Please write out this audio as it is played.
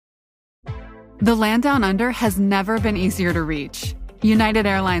The land down under has never been easier to reach. United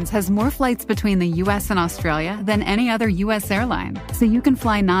Airlines has more flights between the U.S. and Australia than any other U.S. airline, so you can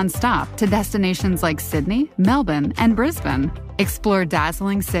fly nonstop to destinations like Sydney, Melbourne, and Brisbane. Explore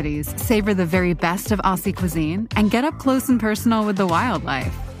dazzling cities, savor the very best of Aussie cuisine, and get up close and personal with the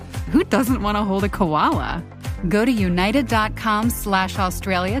wildlife. Who doesn't want to hold a koala? Go to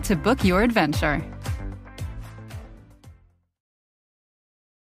united.com/Australia to book your adventure.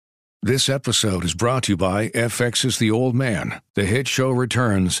 This episode is brought to you by FX's The Old Man. The hit show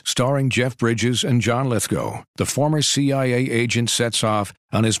returns, starring Jeff Bridges and John Lithgow. The former CIA agent sets off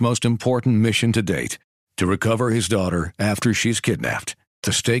on his most important mission to date, to recover his daughter after she's kidnapped.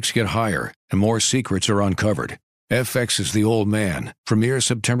 The stakes get higher and more secrets are uncovered. FX's The Old Man premieres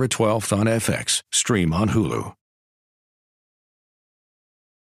September 12th on FX. Stream on Hulu.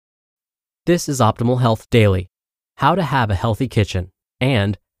 This is Optimal Health Daily, How to Have a Healthy Kitchen,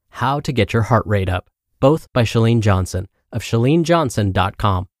 and How to Get Your Heart Rate Up, both by Chalene Johnson of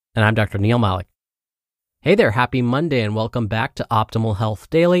chalenejohnson.com. And I'm Dr. Neil Malik. Hey there, happy Monday and welcome back to Optimal Health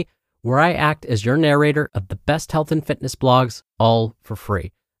Daily, where I act as your narrator of the best health and fitness blogs, all for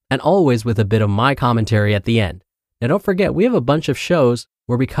free, and always with a bit of my commentary at the end. Now don't forget, we have a bunch of shows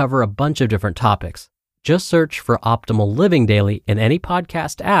where we cover a bunch of different topics. Just search for Optimal Living Daily in any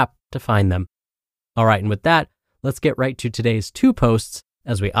podcast app to find them. All right, and with that, let's get right to today's 2 posts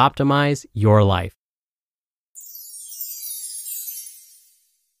as we optimize your life.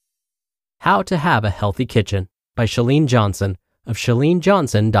 How to Have a Healthy Kitchen by Chalene Johnson of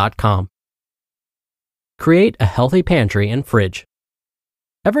chalenejohnson.com. Create a healthy pantry and fridge.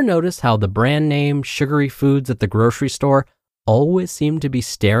 Ever notice how the brand name sugary foods at the grocery store always seem to be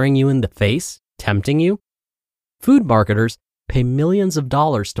staring you in the face, tempting you? Food marketers pay millions of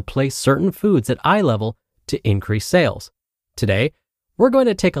dollars to place certain foods at eye level to increase sales. Today, we're going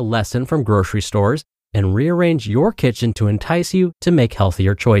to take a lesson from grocery stores and rearrange your kitchen to entice you to make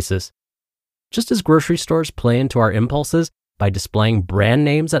healthier choices. Just as grocery stores play into our impulses by displaying brand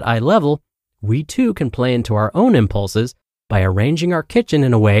names at eye level, we too can play into our own impulses by arranging our kitchen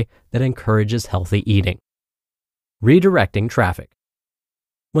in a way that encourages healthy eating. Redirecting traffic.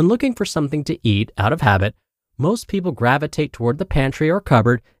 When looking for something to eat out of habit, most people gravitate toward the pantry or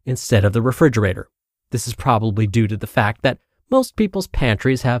cupboard instead of the refrigerator. This is probably due to the fact that most people's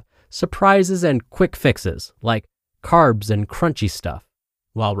pantries have surprises and quick fixes, like carbs and crunchy stuff,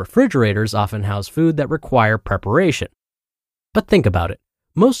 while refrigerators often house food that require preparation. But think about it.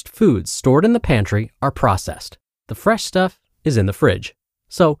 Most foods stored in the pantry are processed. The fresh stuff is in the fridge.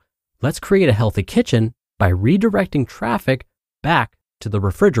 So let's create a healthy kitchen by redirecting traffic back to the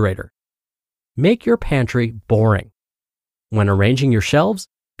refrigerator. Make your pantry boring. When arranging your shelves,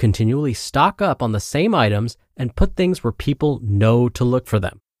 continually stock up on the same items and put things where people know to look for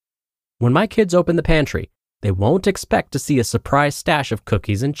them. When my kids open the pantry, they won't expect to see a surprise stash of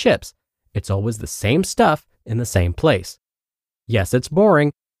cookies and chips. It's always the same stuff in the same place. Yes, it's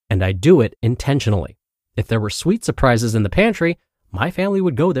boring, and I do it intentionally. If there were sweet surprises in the pantry, my family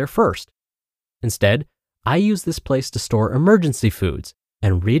would go there first. Instead, I use this place to store emergency foods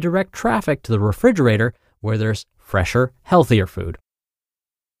and redirect traffic to the refrigerator where there's fresher, healthier food.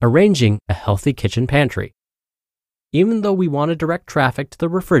 Arranging a healthy kitchen pantry. Even though we want to direct traffic to the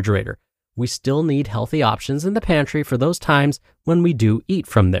refrigerator, we still need healthy options in the pantry for those times when we do eat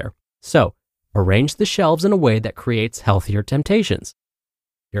from there. So, arrange the shelves in a way that creates healthier temptations.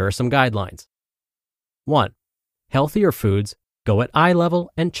 Here are some guidelines. 1. Healthier foods go at eye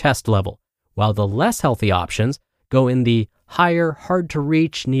level and chest level, while the less healthy options go in the higher,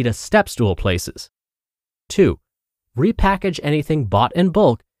 hard-to-reach, need a step stool places. 2. Repackage anything bought in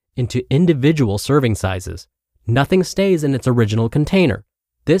bulk into individual serving sizes. Nothing stays in its original container.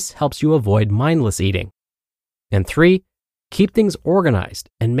 This helps you avoid mindless eating. And 3. Keep things organized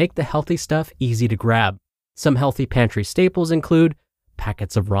and make the healthy stuff easy to grab. Some healthy pantry staples include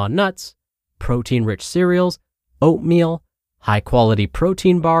packets of raw nuts, protein-rich cereals, oatmeal, high-quality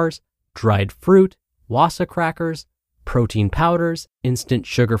protein bars, dried fruit, Wassa crackers, protein powders, instant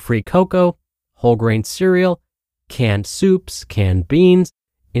sugar-free cocoa, whole grain cereal, canned soups, canned beans,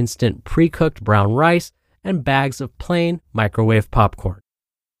 instant pre-cooked brown rice, and bags of plain microwave popcorn.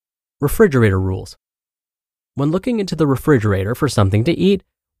 Refrigerator rules. When looking into the refrigerator for something to eat,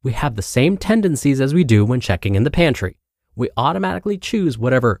 we have the same tendencies as we do when checking in the pantry. We automatically choose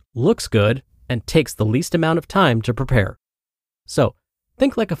whatever looks good and takes the least amount of time to prepare. So,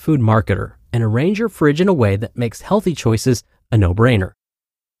 think like a food marketer and arrange your fridge in a way that makes healthy choices a no-brainer.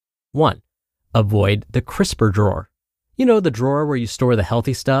 1. Avoid the crisper drawer. You know, the drawer where you store the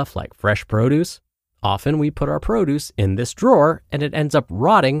healthy stuff like fresh produce? Often we put our produce in this drawer and it ends up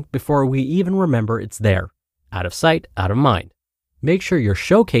rotting before we even remember it's there. Out of sight, out of mind. Make sure you're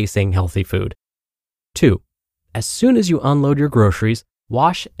showcasing healthy food. 2. As soon as you unload your groceries,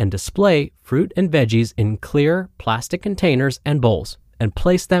 wash and display fruit and veggies in clear plastic containers and bowls and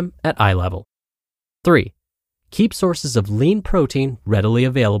place them at eye level. 3. Keep sources of lean protein readily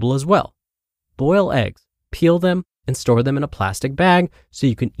available as well. Boil eggs, peel them, and store them in a plastic bag so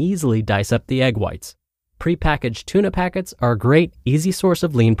you can easily dice up the egg whites. Prepackaged tuna packets are a great, easy source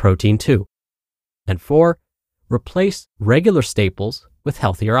of lean protein too. And 4, replace regular staples with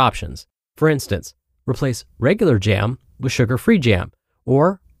healthier options. For instance, replace regular jam with sugar-free jam,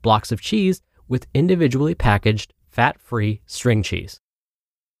 or blocks of cheese with individually packaged, fat-free string cheese.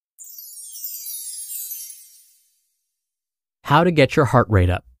 How to Get Your Heart Rate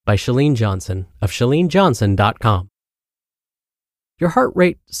Up by Chalene Johnson of ChaleneJohnson.com. Your heart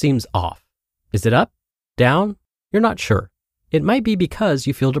rate seems off. Is it up? Down? You're not sure. It might be because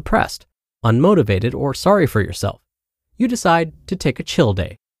you feel depressed, unmotivated, or sorry for yourself. You decide to take a chill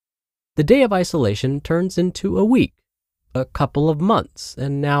day. The day of isolation turns into a week, a couple of months,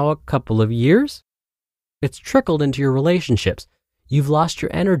 and now a couple of years. It's trickled into your relationships. You've lost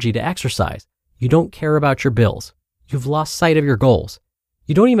your energy to exercise. You don't care about your bills. You've lost sight of your goals.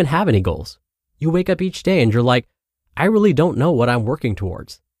 You don't even have any goals. You wake up each day and you're like, I really don't know what I'm working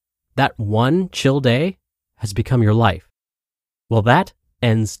towards. That one chill day has become your life. Well, that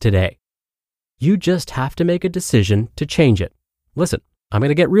ends today. You just have to make a decision to change it. Listen, I'm going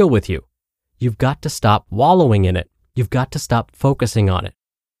to get real with you. You've got to stop wallowing in it. You've got to stop focusing on it.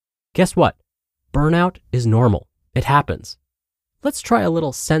 Guess what? Burnout is normal. It happens. Let's try a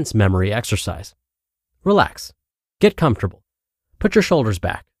little sense memory exercise. Relax. Get comfortable. Put your shoulders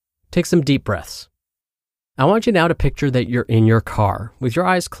back. Take some deep breaths. I want you now to picture that you're in your car with your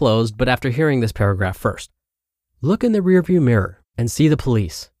eyes closed, but after hearing this paragraph first, look in the rearview mirror and see the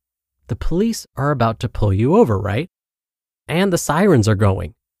police. The police are about to pull you over, right? And the sirens are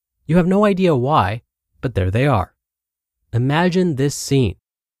going. You have no idea why, but there they are. Imagine this scene.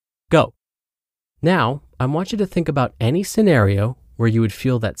 Go. Now, I want you to think about any scenario where you would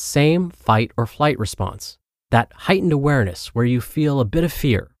feel that same fight or flight response, that heightened awareness where you feel a bit of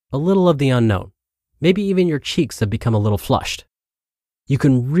fear, a little of the unknown. Maybe even your cheeks have become a little flushed. You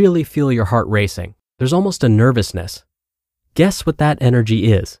can really feel your heart racing. There's almost a nervousness. Guess what that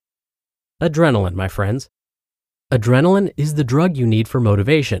energy is? Adrenaline, my friends. Adrenaline is the drug you need for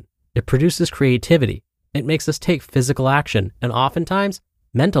motivation. It produces creativity. It makes us take physical action and oftentimes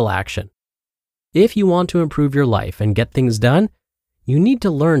mental action. If you want to improve your life and get things done, you need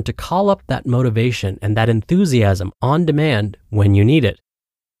to learn to call up that motivation and that enthusiasm on demand when you need it.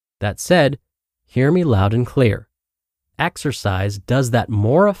 That said, hear me loud and clear. Exercise does that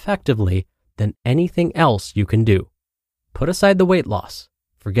more effectively than anything else you can do. Put aside the weight loss.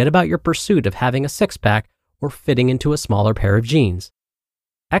 Forget about your pursuit of having a six-pack or fitting into a smaller pair of jeans.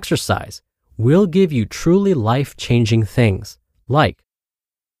 Exercise will give you truly life-changing things like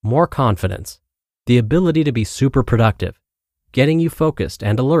more confidence, the ability to be super productive, getting you focused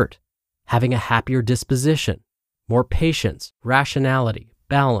and alert, having a happier disposition, more patience, rationality,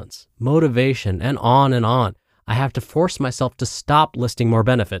 balance, motivation, and on and on. I have to force myself to stop listing more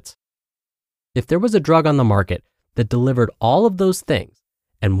benefits. If there was a drug on the market that delivered all of those things,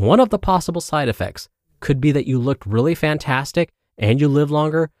 and one of the possible side effects could be that you looked really fantastic and you lived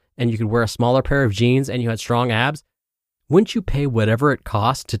longer and you could wear a smaller pair of jeans and you had strong abs, wouldn't you pay whatever it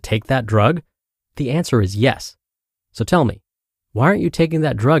costs to take that drug? The answer is yes. So tell me, why aren't you taking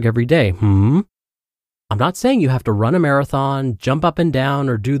that drug every day? I'm not saying you have to run a marathon, jump up and down,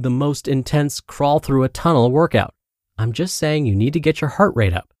 or do the most intense crawl through a tunnel workout. I'm just saying you need to get your heart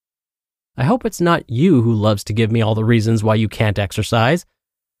rate up. I hope it's not you who loves to give me all the reasons why you can't exercise.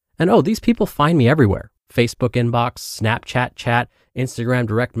 And these people find me everywhere. Facebook inbox, Snapchat chat, Instagram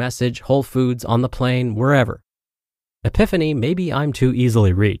direct message, Whole Foods, on the plane, wherever. Epiphany, maybe I'm too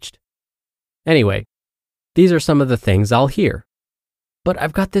easily reached. Anyway, these are some of the things I'll hear. But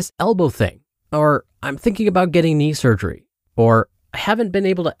I've got this elbow thing, or I'm thinking about getting knee surgery, or I haven't been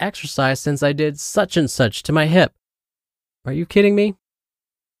able to exercise since I did such and such to my hip. Are you kidding me?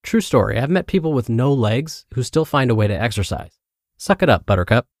 True story, I've met people with no legs who still find a way to exercise. Suck it up,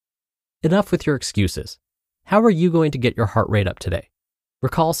 Buttercup. Enough with your excuses. How are you going to get your heart rate up today?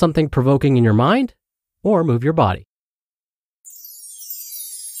 Recall something provoking in your mind, or move your body.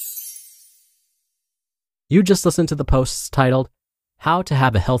 You just listened to the posts titled, How to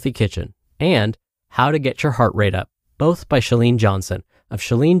Have a Healthy Kitchen and How to Get Your Heart Rate Up, both by Chalene Johnson of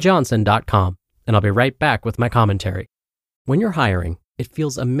ChaleneJohnson.com, and I'll be right back with my commentary. When you're hiring, it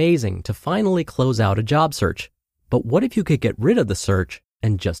feels amazing to finally close out a job search. But what if you could get rid of the search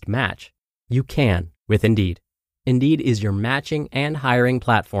and just match? You can with Indeed. Indeed is your matching and hiring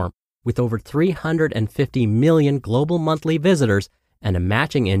platform with over 350 million global monthly visitors and a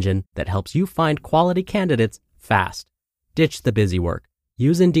matching engine that helps you find quality candidates fast. Ditch the busy work.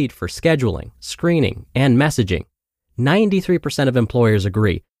 Use Indeed for scheduling, screening, and messaging. 93% of employers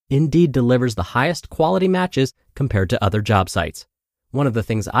agree Indeed delivers the highest quality matches compared to other job sites. One of the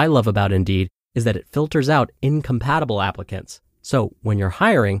things I love about Indeed is that it filters out incompatible applicants. So when you're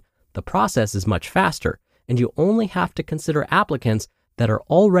hiring, the process is much faster, and you only have to consider applicants that are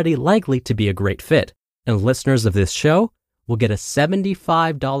already likely to be a great fit. And listeners of this show will get a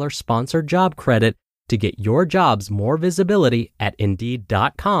 $75 sponsored job credit to get your jobs more visibility at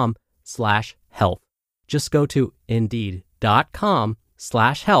Indeed.com/health. Just go to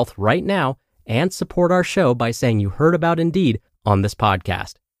Indeed.com/health right now and support our show by saying you heard about Indeed on this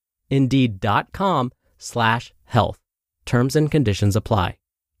podcast. Indeed.com/health. Terms and conditions apply.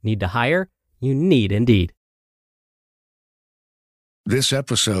 Need to hire? You need Indeed. This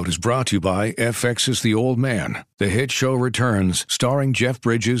episode is brought to you by FX's The Old Man. The hit show returns, starring Jeff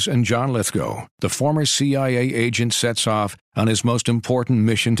Bridges and John Lithgow. The former CIA agent sets off on his most important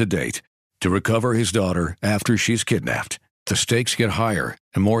mission to date, to recover his daughter after she's kidnapped. The stakes get higher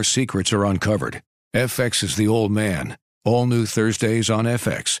and more secrets are uncovered. FX's The Old Man. All new Thursdays on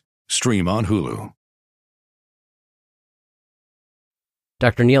FX. Stream on Hulu.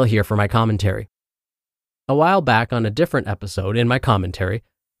 Dr. Neil here for my commentary. A while back on a different episode in my commentary,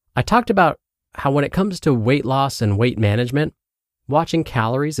 I talked about how when it comes to weight loss and weight management, watching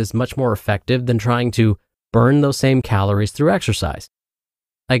calories is much more effective than trying to burn those same calories through exercise.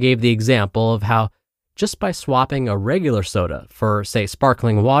 I gave the example of how just by swapping a regular soda for, say,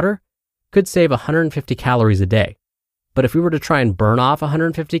 sparkling water could save 150 calories a day. But if we were to try and burn off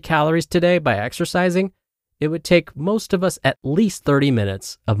 150 calories today by exercising, it would take most of us at least 30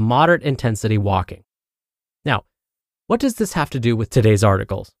 minutes of moderate intensity walking. Now, what does this have to do with today's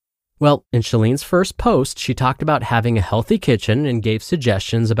articles? Well, in Chalene's first post, she talked about having a healthy kitchen and gave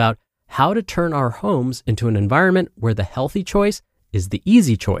suggestions about how to turn our homes into an environment where the healthy choice is the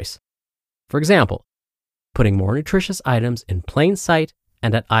easy choice. For example, putting more nutritious items in plain sight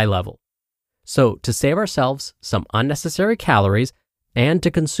and at eye level. So to save ourselves some unnecessary calories and to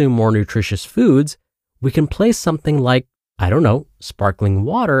consume more nutritious foods, we can place something like, sparkling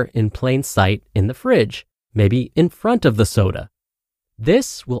water in plain sight in the fridge, maybe in front of the soda.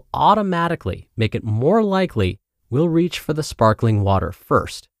 This will automatically make it more likely we'll reach for the sparkling water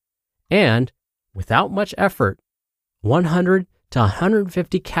first. And without much effort, 100 to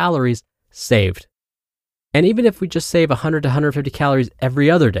 150 calories saved. And even if we just save 100 to 150 calories every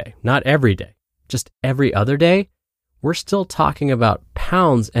other day, not every day, just every other day, we're still talking about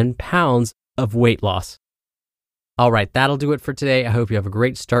pounds and pounds of weight loss. All right, that'll do it for today. I hope you have a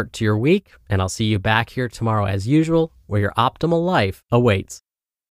great start to your week, and I'll see you back here tomorrow as usual, where your optimal life awaits.